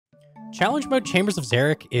Challenge Mode Chambers of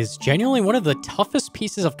Xeric is genuinely one of the toughest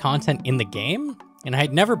pieces of content in the game, and I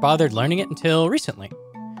had never bothered learning it until recently.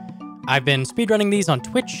 I've been speedrunning these on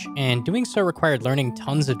Twitch, and doing so required learning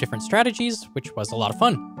tons of different strategies, which was a lot of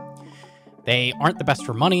fun. They aren't the best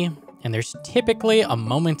for money, and there's typically a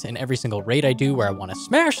moment in every single raid I do where I want to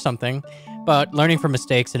smash something, but learning from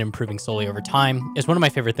mistakes and improving slowly over time is one of my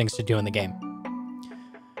favorite things to do in the game.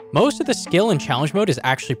 Most of the skill in challenge mode is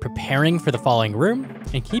actually preparing for the following room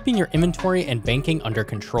and keeping your inventory and banking under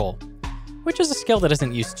control, which is a skill that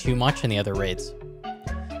isn't used too much in the other raids.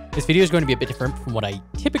 This video is going to be a bit different from what I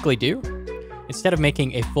typically do. Instead of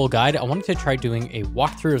making a full guide, I wanted to try doing a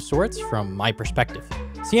walkthrough of sorts from my perspective.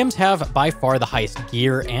 CMs have by far the highest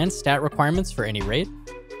gear and stat requirements for any raid.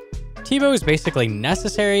 T-bow is basically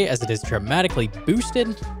necessary as it is dramatically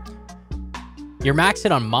boosted. Your max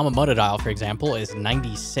hit on Mama Monodile, for example, is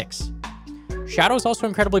 96. Shadow is also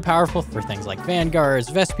incredibly powerful for things like Vanguards,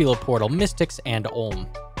 Vespula Portal, Mystics, and Olm.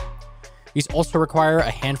 These also require a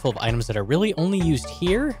handful of items that are really only used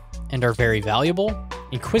here and are very valuable: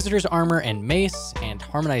 Inquisitor's Armor and Mace, and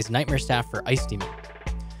Harmonized Nightmare Staff for Ice Demon.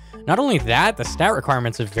 Not only that, the stat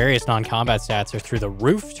requirements of various non-combat stats are through the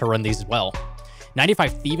roof to run these as well.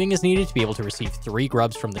 95 Thieving is needed to be able to receive 3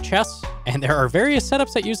 grubs from the chests, and there are various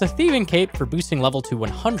setups that use a Thieving Cape for boosting level to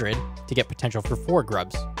 100 to get potential for 4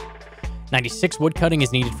 grubs. 96 Woodcutting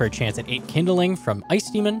is needed for a chance at 8 Kindling from Ice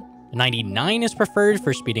Demon. 99 is preferred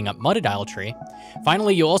for speeding up Monodile Tree.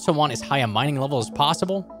 Finally, you also want as high a mining level as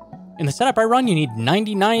possible. In the setup I run, you need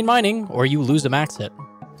 99 mining or you lose a max hit.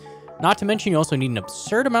 Not to mention, you also need an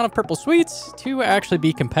absurd amount of purple sweets to actually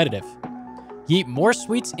be competitive. You eat more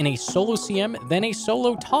sweets in a solo CM than a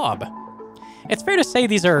solo TOB. It's fair to say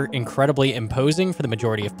these are incredibly imposing for the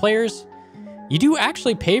majority of players. You do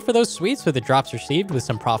actually pay for those sweets with the drops received with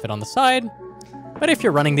some profit on the side, but if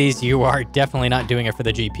you're running these, you are definitely not doing it for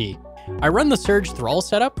the GP. I run the Surge Thrall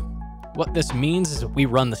setup. What this means is we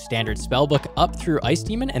run the standard spellbook up through Ice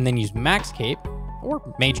Demon and then use Max Cape,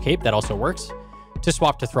 or Mage Cape, that also works, to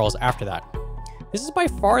swap to Thralls after that. This is by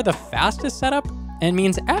far the fastest setup and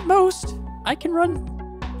means at most, I can run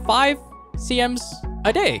 5 CMs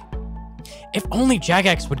a day. If only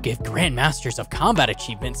Jagex would give Grandmasters of Combat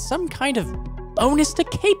achievements some kind of bonus to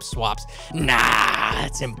cape swaps. Nah,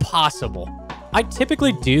 it's impossible. I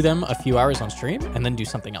typically do them a few hours on stream and then do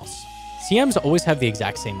something else. CMs always have the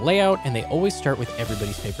exact same layout and they always start with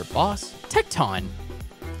everybody's favorite boss, Tecton.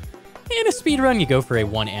 In a speedrun, you go for a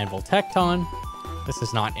 1 anvil Tecton. This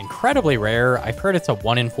is not incredibly rare. I've heard it's a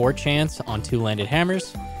 1 in 4 chance on 2 landed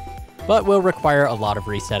hammers, but will require a lot of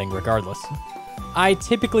resetting regardless. I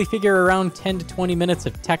typically figure around 10 to 20 minutes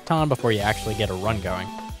of Tecton before you actually get a run going.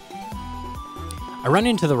 I run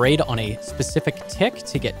into the raid on a specific tick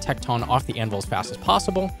to get Tecton off the anvil as fast as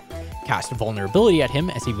possible, cast Vulnerability at him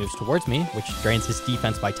as he moves towards me, which drains his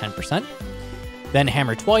defense by 10%, then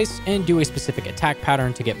hammer twice and do a specific attack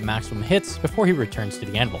pattern to get maximum hits before he returns to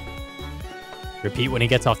the anvil. Repeat when he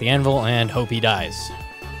gets off the anvil and hope he dies.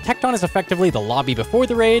 Tecton is effectively the lobby before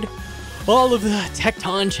the raid. All of the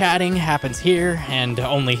Tecton chatting happens here and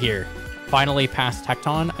only here. Finally, past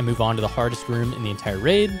Tecton, I move on to the hardest room in the entire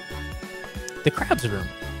raid, the Crabs room.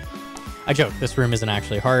 I joke, this room isn't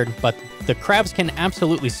actually hard, but the crabs can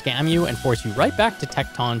absolutely scam you and force you right back to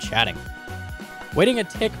Tecton chatting. Waiting a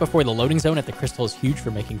tick before the loading zone at the crystal is huge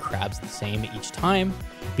for making crabs the same each time.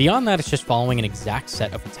 Beyond that, it's just following an exact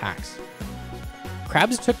set of attacks.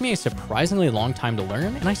 Crabs took me a surprisingly long time to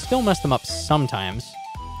learn, and I still mess them up sometimes.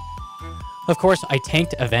 Of course, I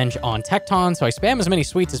tanked Avenge on Tecton, so I spam as many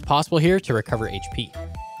sweets as possible here to recover HP.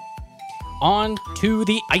 On to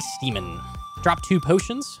the Ice Demon. Drop 2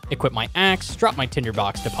 potions, equip my axe, drop my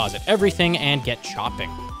tinderbox, deposit everything, and get chopping.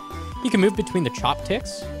 You can move between the chop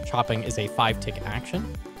ticks. Chopping is a 5-tick action.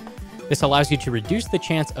 This allows you to reduce the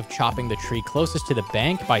chance of chopping the tree closest to the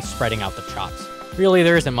bank by spreading out the chops. Really,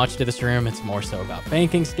 there isn't much to this room, it's more so about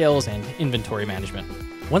banking skills and inventory management.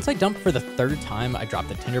 Once I dump for the 3rd time, I drop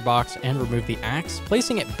the tinderbox and remove the axe,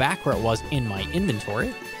 placing it back where it was in my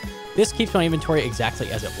inventory. This keeps my inventory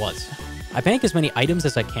exactly as it was. I bank as many items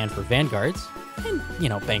as I can for Vanguards, and,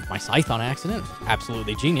 bank my scythe on accident,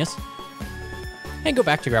 absolutely genius, and go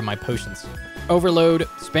back to grab my potions. Overload,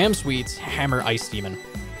 spam sweets, hammer Ice Demon.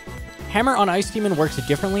 Hammer on Ice Demon works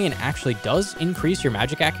differently and actually does increase your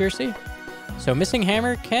magic accuracy, so missing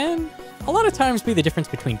hammer can a lot of times be the difference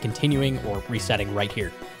between continuing or resetting right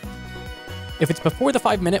here. If it's before the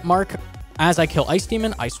 5-minute mark, as I kill Ice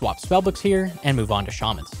Demon, I swap spellbooks here and move on to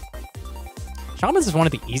Shamans. Shamans is one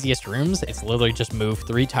of the easiest rooms. It's literally just move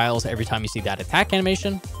 3 tiles every time you see that attack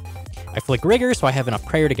animation. I flick Rigor, so I have enough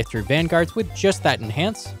prayer to get through Vanguards with just that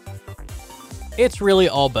enhance. It's really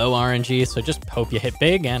all bow RNG, so just hope you hit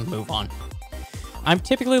big and move on. I'm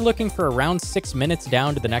typically looking for around 6 minutes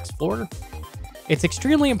down to the next floor. It's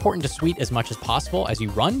extremely important to sweet as much as possible as you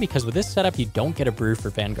run, because with this setup, you don't get a brew for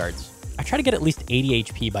Vanguards. I try to get at least 80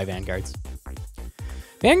 HP by Vanguards.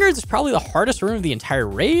 Vanguards is probably the hardest room of the entire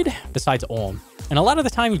raid, besides Ulm, and a lot of the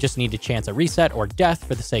time you just need to chance a reset or death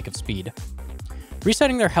for the sake of speed.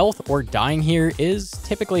 Resetting their health or dying here is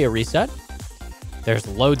typically a reset. There's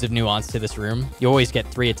loads of nuance to this room. You always get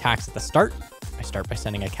 3 attacks at the start. I start by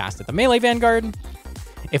sending a cast at the melee Vanguard.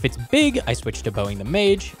 If it's big, I switch to bowing the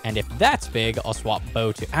mage, and if that's big, I'll swap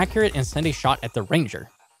bow to accurate and send a shot at the ranger.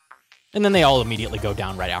 And then they all immediately go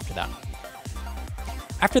down right after that.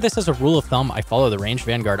 After this, as a rule of thumb, I follow the ranged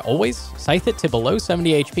Vanguard always, scythe it to below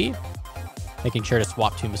 70 HP, making sure to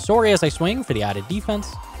swap to Masori as I swing for the added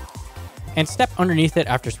defense, and step underneath it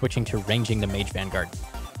after switching to ranging the mage Vanguard.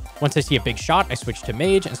 Once I see a big shot, I switch to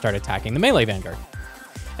mage and start attacking the melee Vanguard.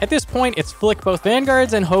 At this point, it's flick both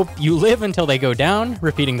Vanguards and hope you live until they go down,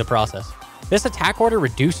 repeating the process. This attack order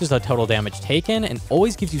reduces the total damage taken and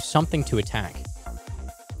always gives you something to attack.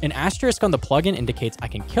 An asterisk on the plugin indicates I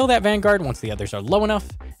can kill that Vanguard once the others are low enough,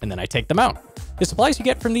 and then I take them out. The supplies you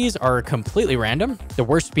get from these are completely random, the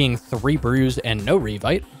worst being 3 brews and no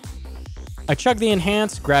revite. I chug the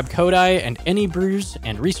enhance, grab Kodai, and any brews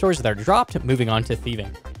and restores that are dropped, moving on to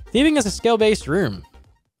thieving. Thieving is a skill-based room.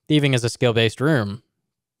 Thieving is a skill-based room.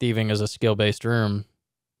 Thieving is a skill-based room.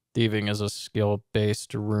 Thieving is a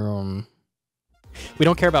skill-based room. We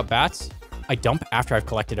don't care about bats. I dump after I've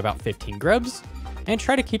collected about 15 grubs, and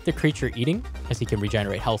try to keep the creature eating, as he can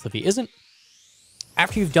regenerate health if he isn't.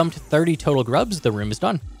 After you've dumped 30 total grubs, the room is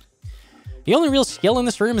done. The only real skill in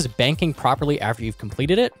this room is banking properly after you've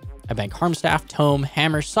completed it. I bank Harmstaff, Tome,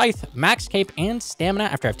 Hammer, Scythe, Max Cape, and Stamina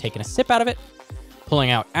after I've taken a sip out of it,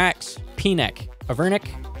 pulling out Axe, P-Neck, Avernic,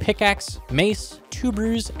 Pickaxe, Mace, 2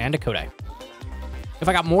 brews, and a Kodai. If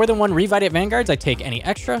I got more than 1 Revite at Vanguards, I take any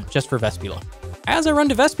extra, just for Vespula. As I run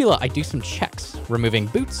to Vespula, I do some checks, removing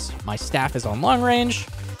boots, my staff is on long range,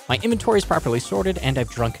 my inventory is properly sorted, and I've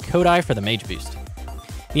drunk Kodai for the mage boost.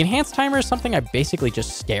 The enhance timer is something I basically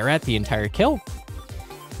just stare at the entire kill.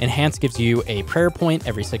 Enhance gives you a prayer point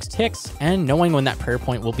every 6 ticks, and knowing when that prayer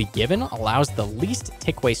point will be given allows the least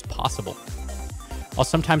tick waste possible. I'll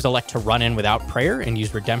sometimes elect to run in without prayer and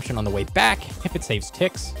use redemption on the way back if it saves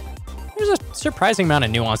ticks. There's a surprising amount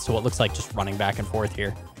of nuance to what looks like just running back and forth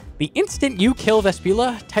here. The instant you kill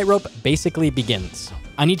Vespula, Tightrope basically begins.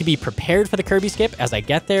 I need to be prepared for the Kirby skip as I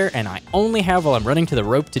get there, and I only have while I'm running to the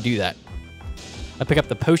rope to do that. I pick up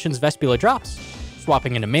the potions Vespula drops,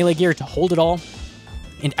 swapping into melee gear to hold it all,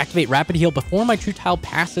 and activate Rapid Heal before my true tile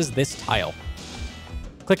passes this tile.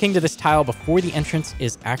 Clicking to this tile before the entrance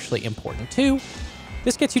is actually important too.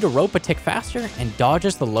 This gets you to rope a tick faster and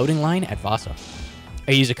dodges the loading line at Vasa.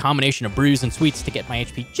 I use a combination of brews and sweets to get my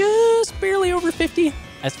HP just barely over 50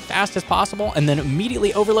 as fast as possible, and then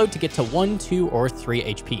immediately overload to get to 1, 2, or 3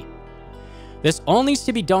 HP. This all needs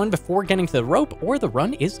to be done before getting to the rope or the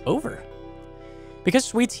run is over. Because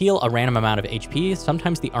sweets heal a random amount of HP,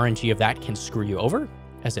 sometimes the RNG of that can screw you over,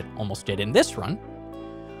 as it almost did in this run.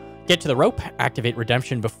 Get to the rope, activate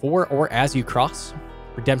Redemption before or as you cross.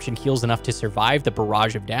 Redemption heals enough to survive the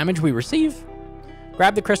barrage of damage we receive.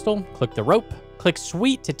 Grab the crystal, click the rope, click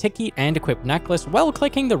Sweet to tick eat and equip necklace while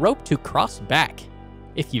clicking the rope to cross back.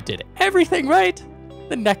 If you did everything right,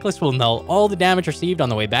 the necklace will null all the damage received on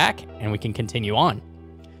the way back, and we can continue on.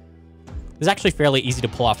 It's actually fairly easy to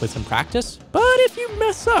pull off with some practice, but if you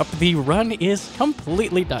mess up, the run is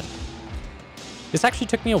completely done. This actually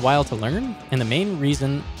took me a while to learn, and the main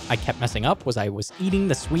reason I kept messing up was I was eating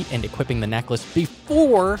the sweet and equipping the necklace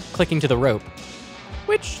before clicking to the rope,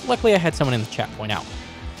 which luckily I had someone in the chat point out.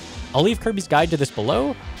 I'll leave Kirby's guide to this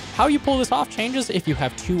below. How you pull this off changes if you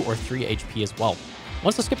have 2 or 3 HP as well.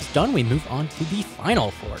 Once the skip is done, we move on to the final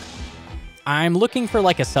floor. I'm looking for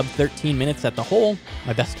like a sub 13 minutes at the hole.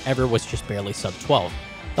 My best ever was just barely sub 12.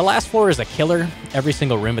 The last floor is a killer. Every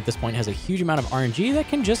single room at this point has a huge amount of RNG that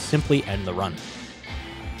can just simply end the run.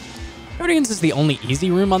 Guardians is the only easy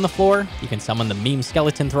room on the floor. You can summon the meme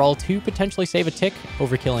skeleton thrall to potentially save a tick,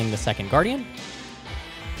 overkilling the second guardian.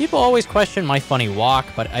 People always question my funny walk,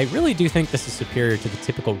 but I really do think this is superior to the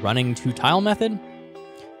typical running 2-tile method.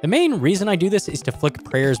 The main reason I do this is to flick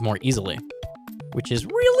prayers more easily, which is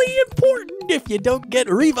really important if you don't get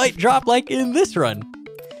Revite drop like in this run.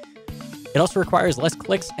 It also requires less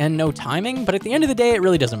clicks and no timing, but at the end of the day, it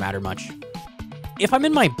really doesn't matter much. If I'm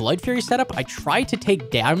in my Blood Fury setup, I try to take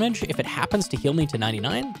damage if it happens to heal me to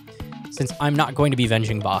 99, since I'm not going to be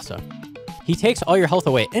venging Vasa. He takes all your health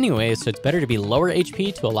away anyway, so it's better to be lower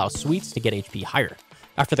HP to allow sweets to get HP higher.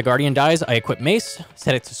 After the Guardian dies, I equip Mace,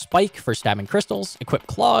 set it to Spike for stabbing crystals, equip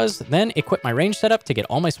Claws, then equip my range setup to get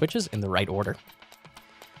all my switches in the right order.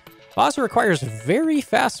 Vasa requires very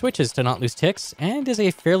fast switches to not lose ticks, and is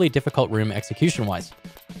a fairly difficult room execution-wise.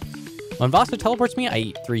 When Vasa teleports me, I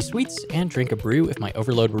eat 3 sweets and drink a brew if my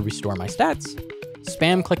overload will restore my stats.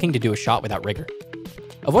 Spam clicking to do a shot without rigor.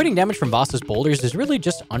 Avoiding damage from Vasa's boulders is really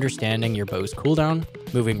just understanding your bow's cooldown.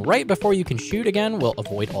 Moving right before you can shoot again will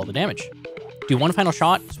avoid all the damage. Do one final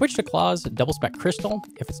shot, switch to Claws, double spec Crystal,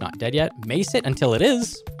 if it's not dead yet, mace it until it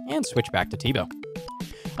is, and switch back to T-bow.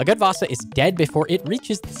 A good Vasa is dead before it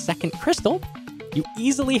reaches the second crystal. You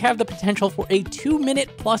easily have the potential for a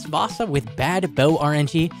 2-minute plus Vasa with bad bow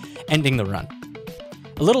RNG, ending the run.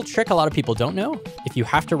 A little trick a lot of people don't know, if you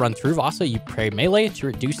have to run through Vasa, you pray melee to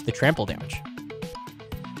reduce the trample damage.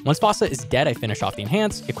 Once Vasa is dead, I finish off the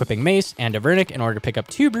Enhance, equipping Mace and a Vernic in order to pick up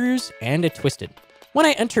 2 brews and a Twisted. When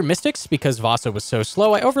I enter Mystics, because Vasa was so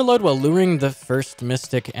slow, I overload while luring the first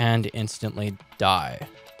Mystic and instantly die.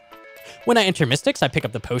 When I enter Mystics, I pick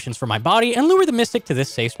up the potions for my body and lure the Mystic to this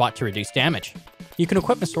safe spot to reduce damage. You can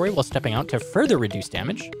equip Misori while stepping out to further reduce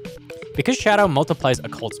damage. Because Shadow multiplies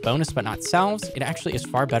Occult's bonus but not Salves, it actually is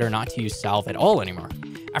far better not to use Salve at all anymore.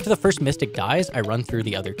 After the first Mystic dies, I run through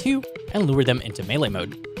the other 2 and lure them into melee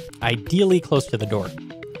mode, ideally close to the door.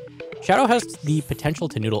 Shadow has the potential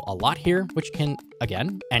to noodle a lot here, which can,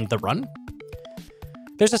 again, end the run.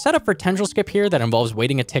 There's a setup for Tendril Skip here that involves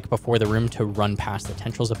waiting a tick before the room to run past the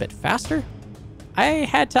Tendrils a bit faster. I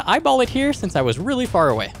had to eyeball it here since I was really far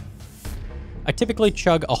away. I typically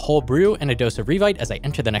chug a whole brew and a dose of Revite as I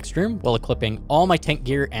enter the next room while equipping all my tank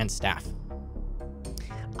gear and staff.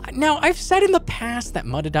 Now, I've said in the past that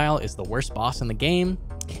Mudadile is the worst boss in the game,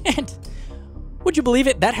 and would you believe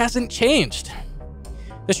it, that hasn't changed.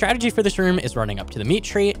 The strategy for this room is running up to the meat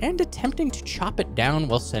tree and attempting to chop it down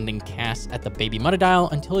while sending casts at the baby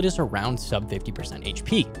Mudadile until it is around sub 50%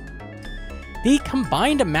 HP. The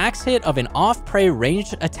combined max hit of an off-prey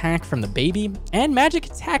ranged attack from the baby and magic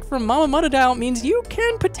attack from Mama Mudadile means you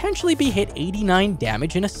can potentially be hit 89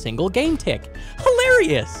 damage in a single game tick.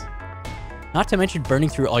 Hilarious! Not to mention burning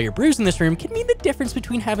through all your brews in this room can mean the difference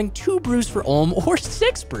between having 2 brews for Olm or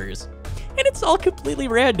 6 brews. And it's all completely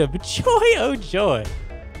random. Joy, oh joy.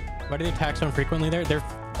 Why do they attack so infrequently there? They're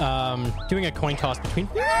doing a coin toss between...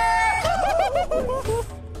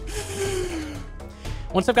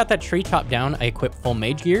 Once I've got that tree chopped down, I equip full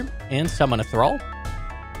mage gear and summon a thrall.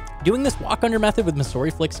 Doing this walk under method with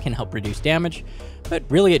Misori flicks can help reduce damage, but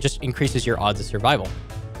really it just increases your odds of survival.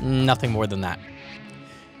 Nothing more than that.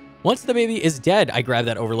 Once the baby is dead, I grab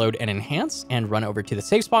that overload and enhance and run over to the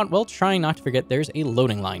safe spot while trying not to forget there's a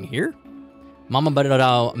loading line here. Mama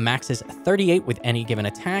Mudadile maxes 38 with any given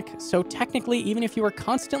attack, so technically even if you are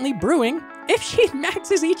constantly brewing, if she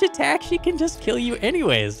maxes each attack, she can just kill you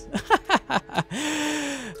anyways.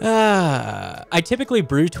 I typically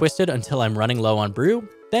brew Twisted until I'm running low on brew,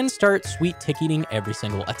 then start sweet tick eating every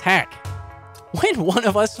single attack. When one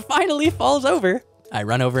of us finally falls over, I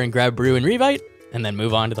run over and grab brew and Revite, and then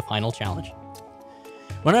move on to the final challenge.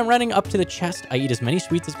 When I'm running up to the chest, I eat as many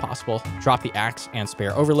sweets as possible, drop the axe and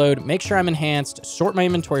spare overload, make sure I'm enhanced, sort my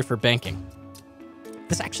inventory for banking.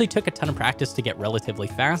 This actually took a ton of practice to get relatively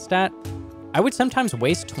fast at. I would sometimes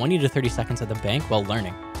waste 20 to 30 seconds at the bank while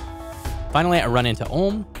learning. Finally, I run into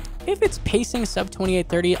Olm. If it's pacing sub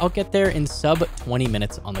 28:30, I'll get there in sub 20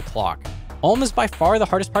 minutes on the clock. Olm is by far the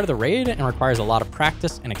hardest part of the raid and requires a lot of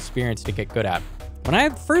practice and experience to get good at. When I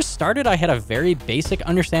first started, I had a very basic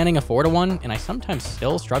understanding of 4-1, and I sometimes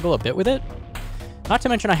still struggle a bit with it. Not to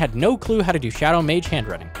mention I had no clue how to do Shadow Mage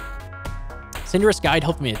handrunning. Cindera's guide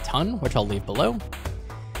helped me a ton, which I'll leave below.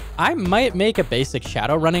 I might make a basic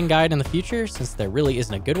Shadow running guide in the future, since there really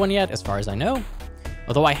isn't a good one yet as far as I know,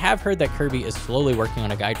 although I have heard that Kirby is slowly working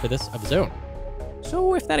on a guide for this of his own.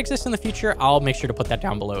 So if that exists in the future, I'll make sure to put that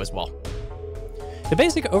down below as well. The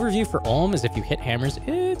basic overview for Olm is if you hit hammers,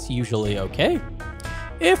 it's usually okay.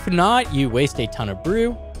 If not, you waste a ton of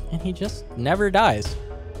brew, and he just never dies.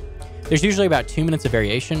 There's usually about 2 minutes of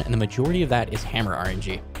variation, and the majority of that is hammer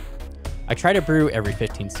RNG. I try to brew every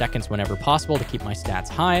 15 seconds whenever possible to keep my stats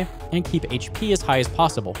high, and keep HP as high as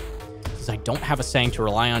possible, since I don't have a saying to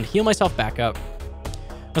rely on to heal myself back up.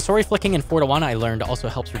 Misori flicking in 4-1 I learned also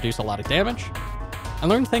helps reduce a lot of damage. I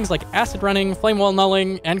learned things like acid running, flame wall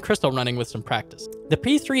nulling, and crystal running with some practice. The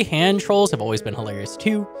P3 hand trolls have always been hilarious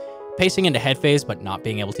too. Pacing into head phase but not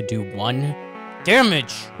being able to do 1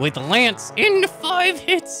 damage with Lance in 5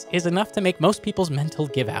 hits is enough to make most people's mental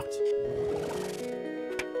give out.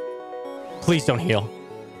 Please don't heal.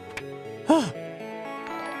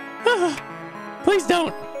 Please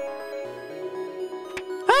don't.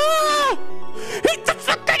 Eat the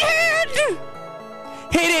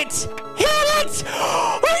it! Hit it!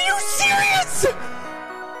 Are you serious?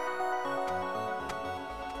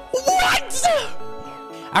 What?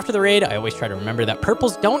 After the raid, I always try to remember that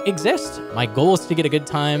purples don't exist. My goal is to get a good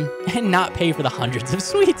time and not pay for the hundreds of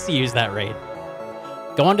sweets to use that raid.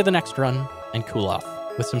 Go on to the next run and cool off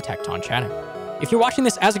with some Tecton chatting. If you're watching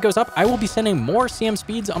this as it goes up, I will be sending more CM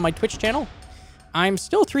speeds on my Twitch channel. I'm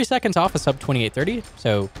still 3 seconds off a sub 2830,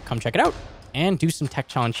 so come check it out and do some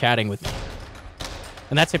Tecton chatting with me.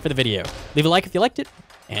 And that's it for the video. Leave a like if you liked it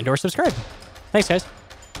and or subscribe. Thanks, guys.